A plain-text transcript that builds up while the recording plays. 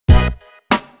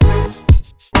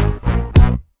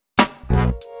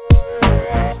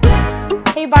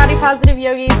Hey Body Positive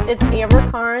Yogis, it's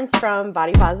Amber Carnes from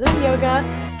Body Positive Yoga,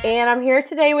 and I'm here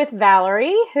today with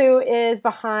Valerie, who is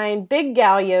behind Big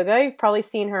Gal Yoga. You've probably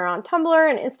seen her on Tumblr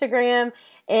and Instagram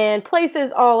and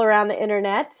places all around the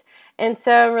internet. And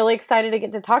so I'm really excited to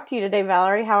get to talk to you today,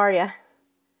 Valerie. How are you?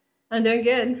 I'm doing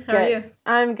good. How are Good. you?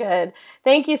 I'm good.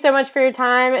 Thank you so much for your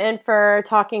time and for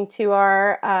talking to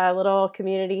our little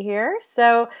community here.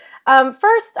 So,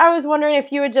 first, I was wondering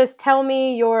if you would just tell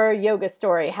me your yoga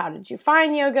story. How did you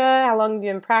find yoga? How long have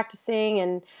you been practicing?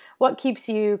 And what keeps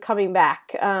you coming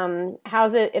back?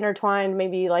 How's it intertwined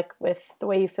maybe like with the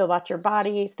way you feel about your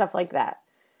body, stuff like that?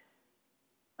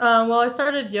 Well, I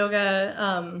started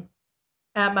yoga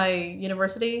at my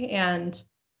university, and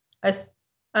I, s-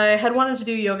 I had wanted to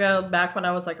do yoga back when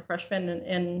I was like a freshman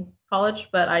in college,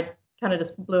 but I kind of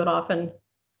just blew it off, and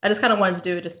I just kind of wanted to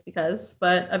do it just because.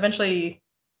 But eventually,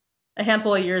 a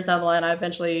handful of years down the line, my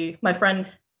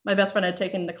best friend had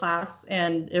taken the class,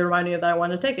 and it reminded me that I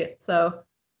wanted to take it. So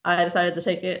I decided to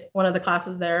take one of the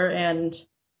classes there, and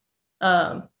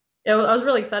um, I was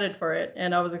really excited for it,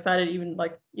 and I was excited even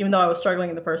though I was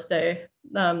struggling the first day,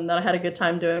 that I had a good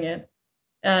time doing it.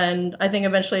 And I think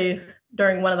eventually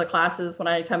during one of the classes when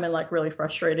I had come in like really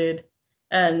frustrated,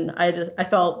 and I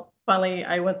felt finally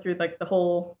I went through like the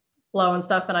whole flow and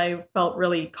stuff, and I felt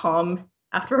really calm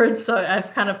afterwards. So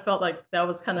I've kind of felt like that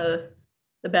was kind of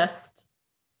the best.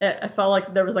 I felt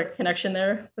like there was like a connection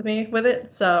there with me with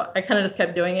it. So I kind of just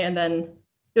kept doing it, and then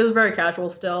it was very casual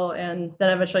still. And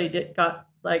then eventually got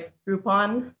like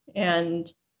Groupon,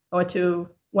 and I went to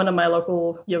one of my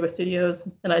local yoga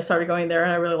studios, and I started going there,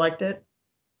 and I really liked it.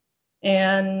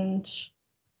 And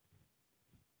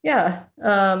yeah,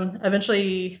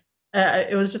 eventually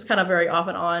it was just kind of very off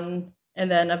and on. And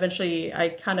then eventually I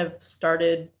kind of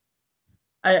started.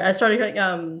 I started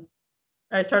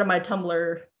I started my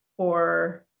Tumblr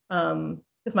for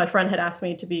because my friend had asked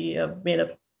me to be a maid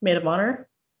of honor,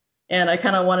 and I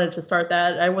kind of wanted to start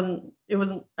that. I wasn't. It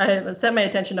wasn't. I had set my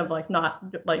intention of like not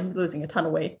like losing a ton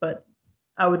of weight, but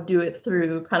I would do it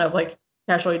through kind of like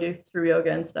casually do through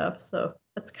yoga and stuff. So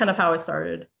that's kind of how I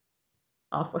started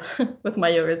off with my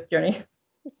yoga journey.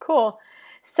 Cool.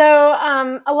 So,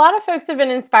 a lot of folks have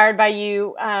been inspired by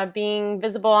you being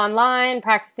visible online,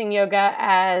 practicing yoga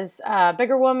as a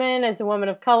bigger woman, as a woman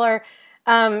of color.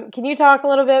 Can you talk a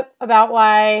little bit about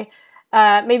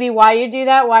maybe why you do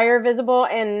that, why you're visible,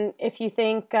 and if you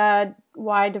think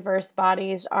why diverse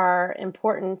bodies are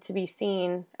important to be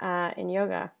seen in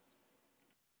yoga?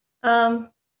 I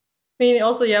mean,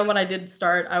 also, yeah, when I did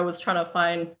start, I was trying to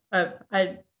find,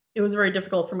 it was very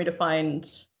difficult for me to find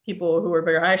people who were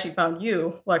bigger. I actually found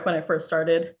you, like, when I first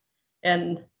started,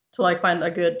 and to, like, find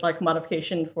a good, like,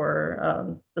 modification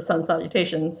for the sun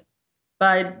salutations.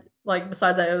 But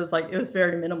besides that, it was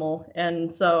very minimal.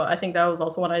 And so I think that was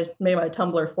also when I made my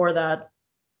Tumblr for that,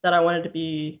 that I wanted to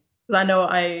be, because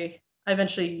I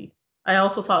eventually, I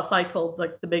also saw a site called,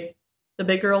 like, the Big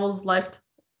Girls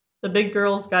the Big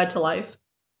Girls Guide to Life,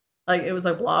 like it was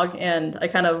a blog, and I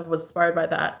kind of was inspired by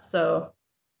that. So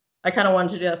I kind of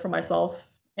wanted to do that for myself.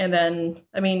 And then,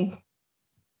 I mean,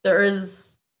 there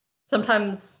is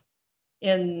sometimes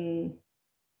in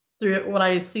through when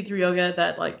I see through yoga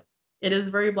that like it is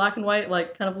very black and white,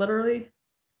 like kind of literally.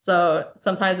 So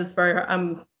sometimes it's very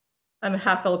I'm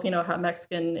half Filipino, half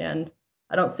Mexican, and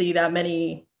I don't see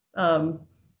um,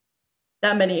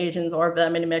 that many Asians or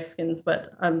that many Mexicans,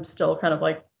 but I'm still kind of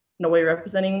like in a way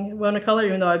representing women of color,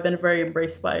 even though I've been very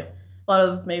embraced by a lot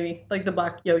of maybe like the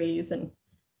black yogis, and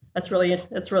it's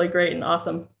really great and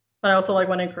awesome. But I also like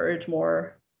want to encourage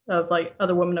more of like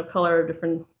other women of color,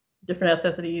 different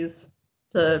ethnicities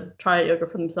to try yoga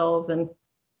for themselves. And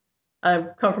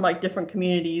I've come from like different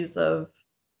communities of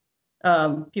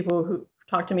people who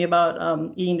talk to me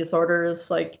about eating disorders,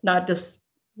 like not just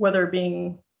whether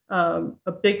being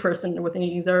a big person with an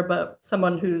eating disorder, but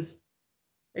someone who's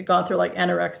gone through like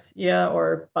anorexia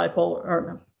or bipolar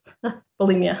or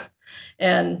bulimia,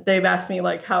 and they've asked me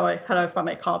like how do I find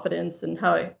my confidence, and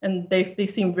they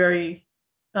seem very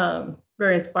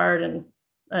inspired,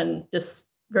 and just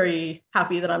very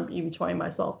happy that I'm even trying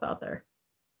myself out there.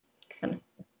 And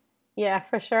Yeah,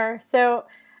 for sure.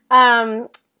 Um,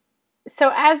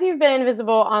 So as you've been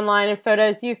visible online in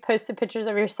photos, you've posted pictures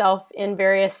of yourself in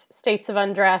various states of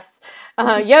undress,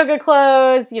 yoga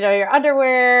clothes, your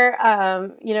underwear,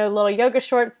 little yoga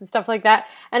shorts and stuff like that.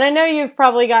 And I know you've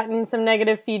probably gotten some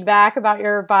negative feedback about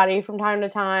your body from time to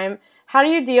time. How do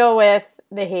you deal with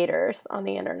the haters on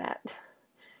the internet?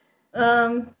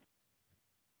 um,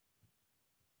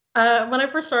 when I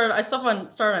first started,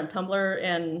 started on Tumblr,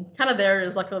 and kind of there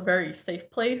is like a very safe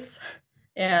place.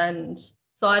 And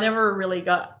so I never really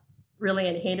got really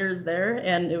any haters there,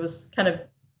 and it was kind of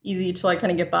easy to like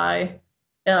kind of get by.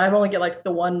 And I've only get like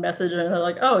the one message, and they're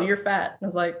like, "Oh, you're fat." And I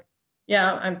was like,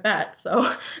 "Yeah, I'm fat." So,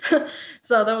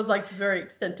 so that was like the very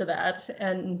extent to that.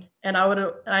 And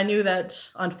I knew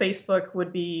that on Facebook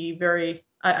would be very.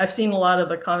 I've seen a lot of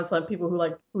the comments on people who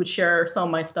like who would share some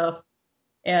of my stuff,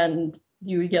 and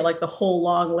you would get like the whole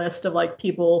long list of like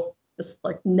people just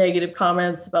like negative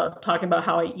comments about talking about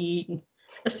how I eat and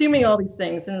assuming all these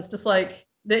things. And it's just like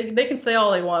they can say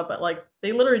all they want, but like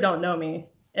they literally don't know me.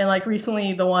 And like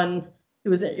recently, the one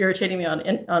who was irritating me on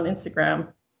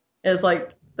Instagram is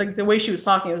like the way she was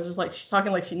talking, it was just like she's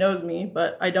talking like she knows me,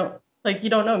 but I don't, like, you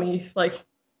don't know me, like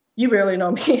you barely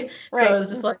know me. So Right.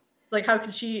 it's just like how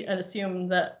could she assume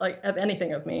that like of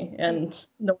anything of me and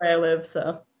the way I live? So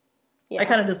I Yeah.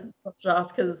 kind of just brushed it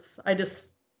off because I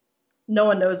just no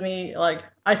one knows me. Like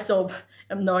I still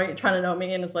am knowing trying to know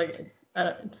me, and it's like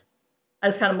I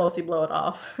just kind of mostly blow it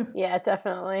off. Yeah,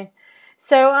 definitely.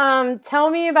 So, tell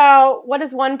me about what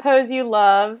is one pose you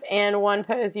love and one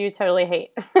pose you totally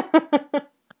hate.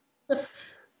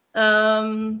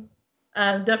 um,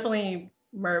 I'm definitely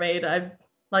mermaid. I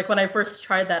like when I first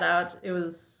tried that out. It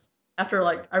was after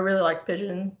like I really like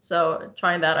pigeon, so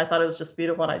trying that I thought it was just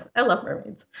beautiful. And I love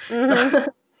mermaids, so Hmm.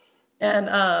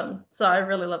 and so I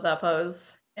really love that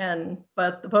pose. And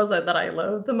but the pose that I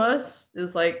loathe the most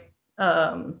is like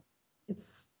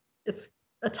it's it's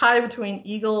a tie between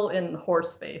eagle and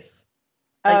horse face.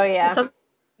 Oh Like yeah,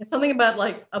 it's something about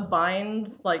like a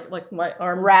bind, like my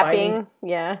arms binding. wrapping.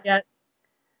 Yeah, Yeah,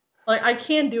 like I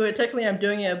can do it. Technically, I'm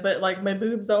doing it, but like my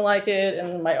boobs don't like it,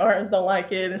 and my arms don't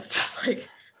like it. It's just like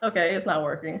okay, it's not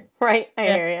working. right. I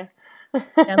And hear you.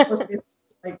 horse face,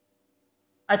 it's like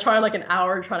I tried like an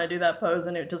hour trying to do that pose,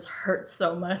 and it just hurts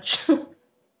so much.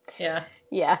 Yeah.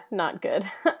 Yeah, not good.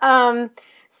 Um,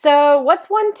 so what's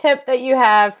one tip that you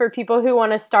have for people who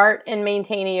want to start and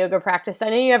maintain a yoga practice? I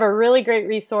know you have a really great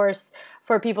resource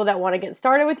for people that want to get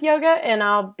started with yoga, and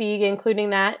I'll be including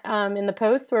that in the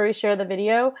post where we share the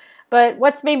video. But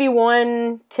what's maybe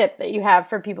one tip that you have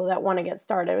for people that want to get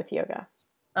started with yoga?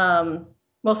 Um,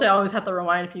 Mostly, I always have to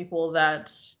remind people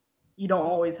that you don't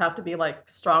always have to be like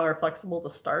strong or flexible to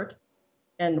start,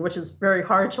 and which is very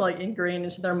hard to like ingrain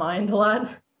into their mind a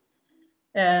lot.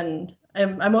 And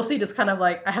I mostly just kind of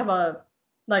like I have a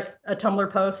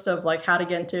Tumblr post of like how to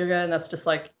get into yoga, and that's just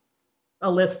like a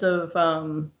list of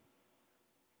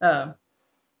uh,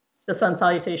 the sun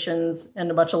salutations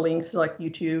and a bunch of links to like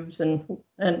YouTube's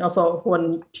and also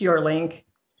one to your link,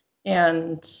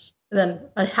 and then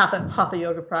a half a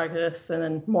yoga practice and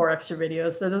then more extra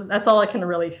videos. So that's all I can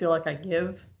really feel like I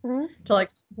give Mm-hmm. to like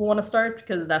people want to start,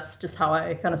 because that's just how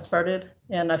I kind of started,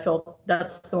 and I feel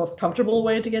that's the most comfortable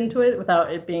way to get into it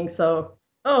without it being so,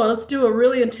 oh, let's do a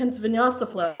really intense vinyasa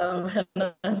flow.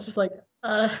 And it's just like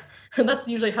and that's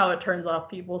usually how it turns off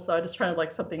people. So I just try to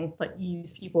like something like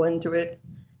ease people into it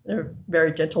in a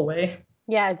very gentle way.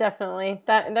 Yeah, definitely.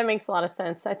 That makes a lot of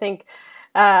sense. I think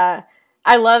uh,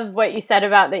 I love what you said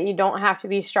about that you don't have to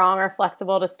be strong or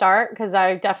flexible to start, because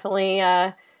I definitely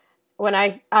when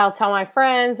I'll tell my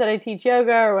friends that I teach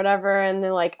yoga or whatever, and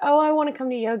they're like, "Oh, I want to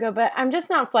come to yoga, but I'm just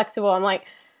not flexible." I'm like,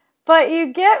 "But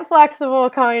you get flexible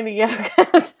coming to yoga."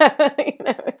 So,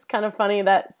 it's kind of funny,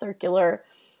 that circular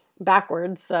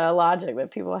backwards logic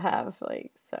that people have.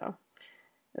 Like, so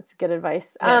that's good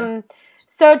advice. Yeah.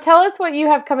 So tell us what you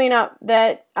have coming up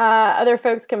that other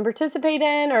folks can participate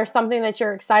in, or something that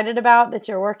you're excited about that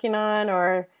you're working on,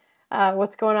 or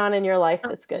what's going on in your life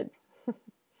that's good.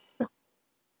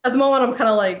 At the moment, I'm kind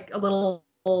of like a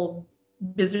little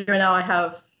busy right now.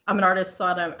 I'm an artist, so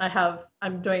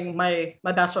I'm doing my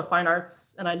Bachelor of Fine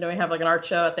Arts, and I know I have like an art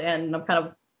show at the end. And I'm kind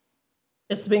of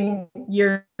it's been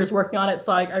years working on it,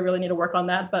 so I really need to work on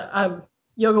that. But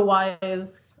yoga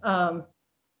wise,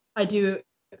 I do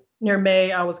near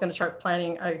May. I was going to start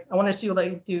planning. I wanted to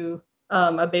like do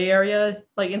a Bay Area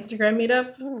like Instagram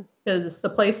meetup, Mm. because the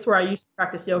place where I used to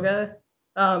practice yoga,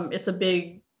 it's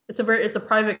a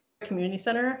private community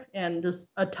center, and just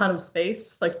a ton of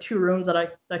space, like 2 rooms that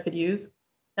I could use.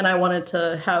 And I wanted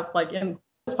to have like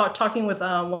talking with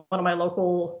one of my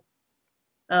local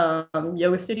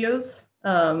yoga studios,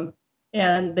 and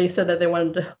they said that they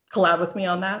wanted to collab with me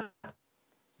on that.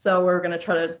 So we're going to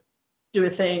try to do a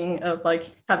thing of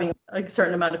like having a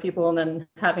certain amount of people, and then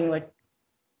having like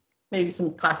maybe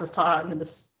some classes taught, and then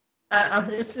just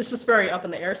it's just very up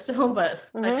in the air still, but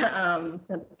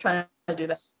Mm-hmm. I'm trying to do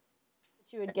that.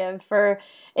 What you would give for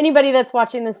anybody that's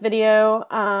watching this video,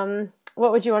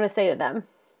 what would you want to say to them?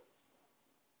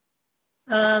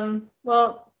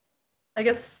 Well, I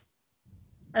guess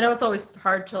I know it's always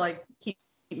hard to like keep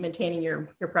maintaining your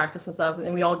practice and stuff,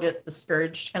 and we all get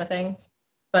discouraged kind of things.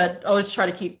 But always try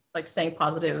to keep like staying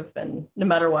positive, and no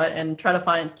matter what, and try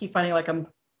to keep finding like a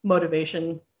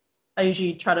motivation. I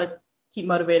usually try to keep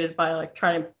motivated by like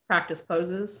trying to practice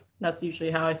poses. That's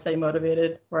usually how I stay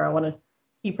motivated, where I want to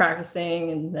keep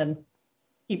practicing, and then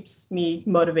keeps me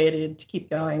motivated to keep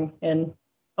going. And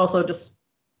also just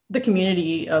the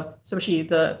community of, especially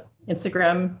the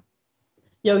Instagram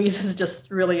yogis, is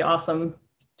just really awesome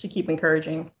to keep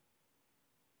encouraging.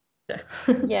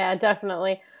 Yeah,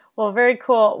 definitely. Well, very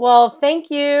cool. Well,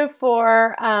 thank you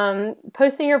for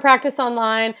posting your practice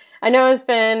online. I know it's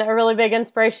been a really big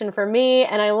inspiration for me,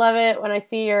 and I love it when I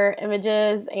see your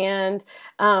images, and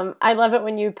I love it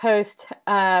when you post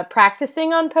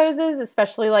practicing on poses,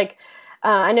 especially like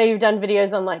I know you've done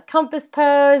videos on like compass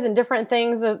pose and different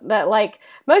things that like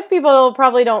most people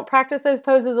probably don't practice those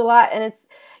poses a lot, and it's,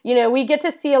 you know, we get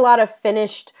to see a lot of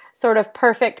finished sort of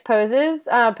perfect poses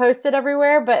posted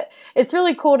everywhere, but it's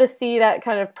really cool to see that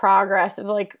kind of progress of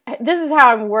like, this is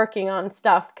how I'm working on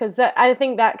stuff, because I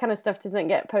think that kind of stuff doesn't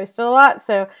get posted a lot.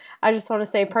 So I just want to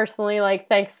say personally, like,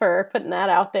 thanks for putting that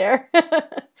out there.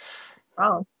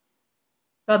 Wow.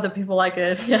 Glad that people like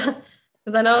it. Yeah.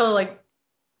 Because I know like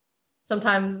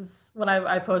sometimes when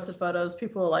I posted photos,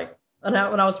 people like, when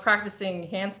I was practicing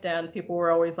handstand, people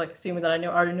were always like assuming that I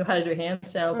already knew how to do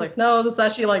handstand. I was like, no, this is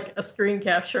actually like a screen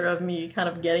capture of me kind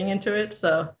of getting into it.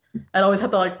 So I'd always have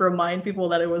to like remind people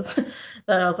that it was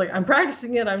that I was like, I'm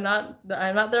practicing it. I'm not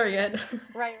there yet.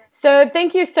 Right. So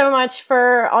thank you so much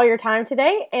for all your time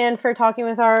today and for talking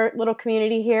with our little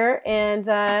community here. And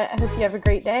I hope you have a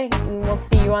great day, and we'll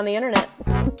see you on the internet.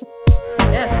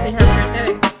 Yes, have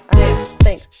a great day. All right.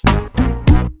 Thanks.